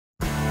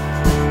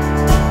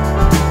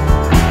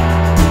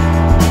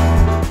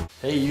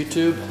Hey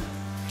YouTube,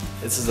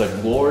 this is a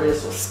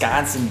glorious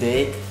Wisconsin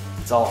day.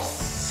 It's all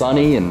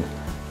sunny and,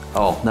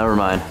 oh, never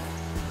mind.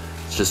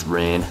 It's just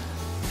rain,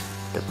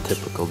 like a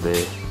typical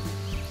day.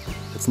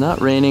 It's not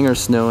raining or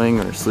snowing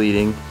or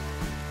sleeting.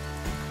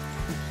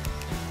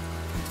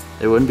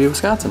 It wouldn't be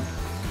Wisconsin.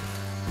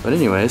 But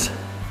anyways,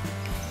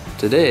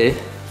 today,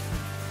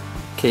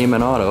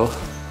 KmanAuto,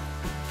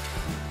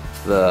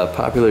 the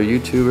popular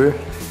YouTuber,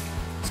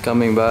 is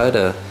coming by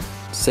to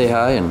say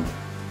hi and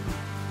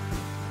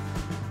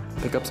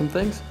pick up some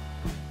things.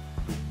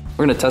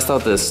 We're gonna test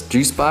out this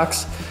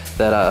JuiceBox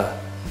that,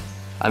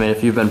 I mean,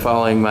 if you've been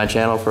following my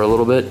channel for a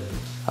little bit,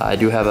 I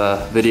do have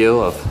a video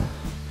of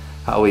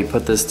how we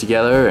put this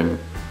together and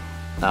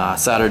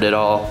soldered it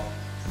all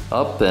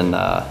up and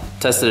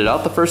tested it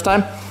out the first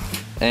time.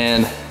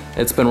 And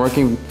it's been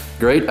working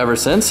great ever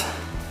since.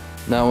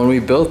 Now when we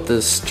built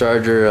this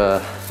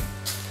charger,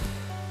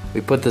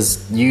 we put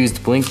this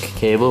used Blink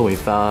cable we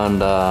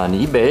found on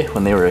eBay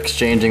when they were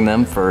exchanging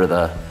them for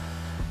the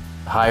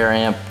higher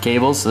amp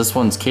cables. This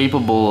one's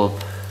capable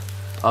of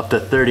up to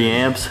 30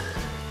 amps.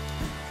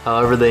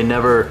 However, they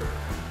never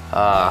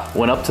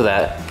went up to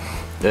that.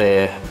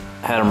 They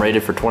had them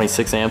rated for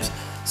 26 amps.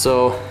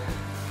 So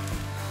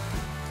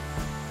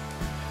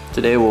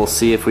today we'll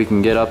see if we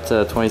can get up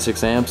to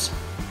 26 amps.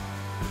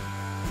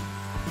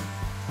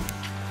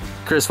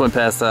 Chris went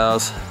past the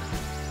house.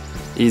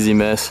 Easy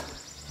miss.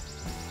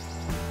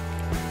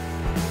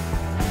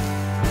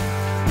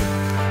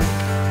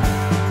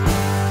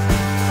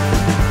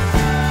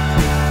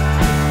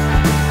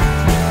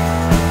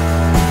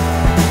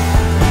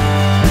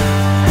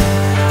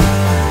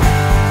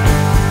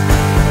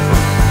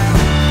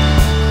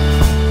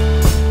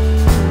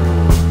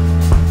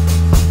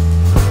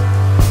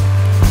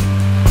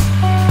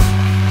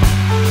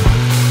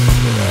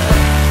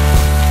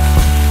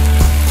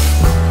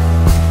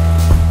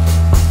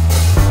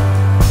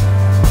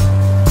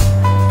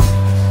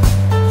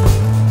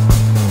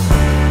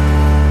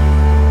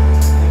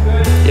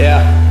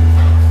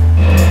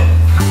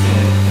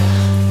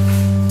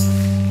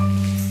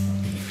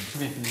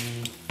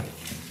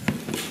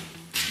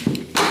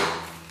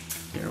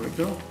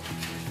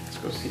 Let's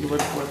go see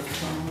what's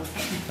on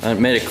with. It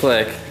made a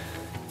click.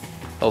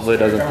 Hopefully it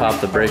doesn't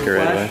pop the breaker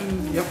right away.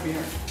 Yep, we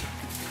are.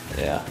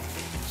 Yeah.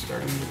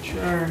 Starting to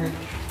charge.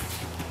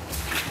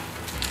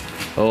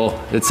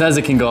 Oh, it says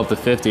it can go up to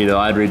 50 though.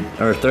 I'd read,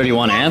 or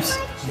 31 amps.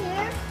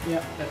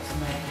 Yep, that's the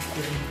max.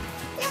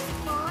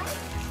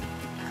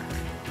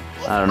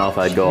 I don't know if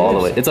I'd go all the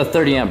way. It's a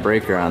 30 amp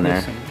breaker on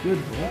there. Good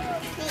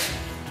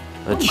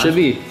voltage. It should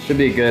be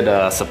a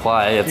good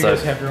supply. It's you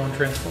guys have your own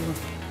transformer?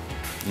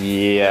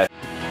 Yeah.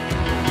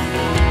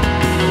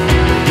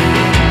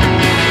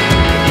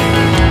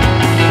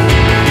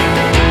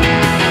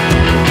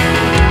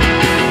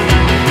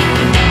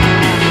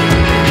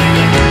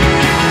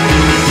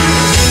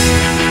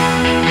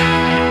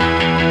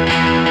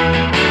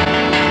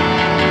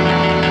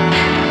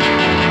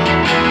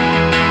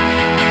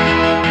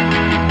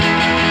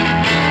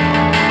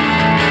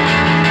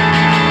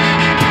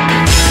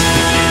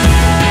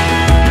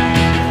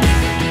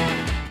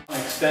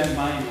 Extend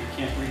mine, you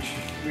can't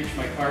reach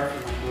my car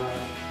from my garage.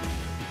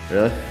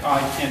 Really? Oh,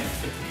 you can't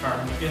fit the car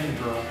in the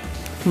garage.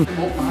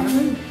 Remote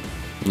monitoring?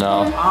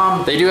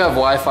 No. They do have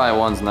Wi-Fi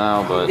ones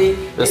now, but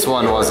this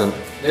one wasn't.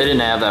 They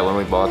didn't have that when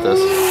we bought this.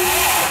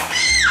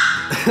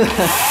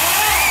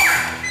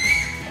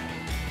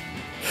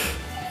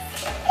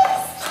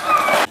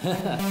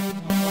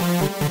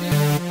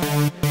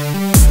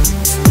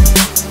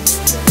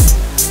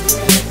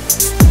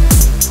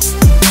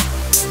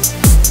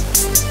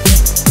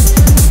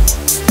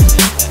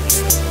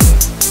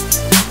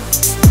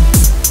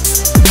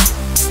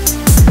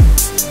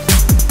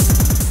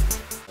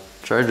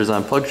 Charger's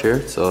unplugged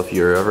here, so if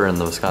you're ever in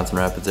the Wisconsin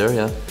Rapids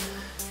area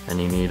and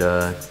you need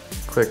a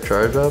quick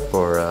charge up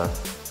or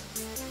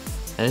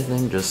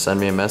anything, just send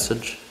me a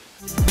message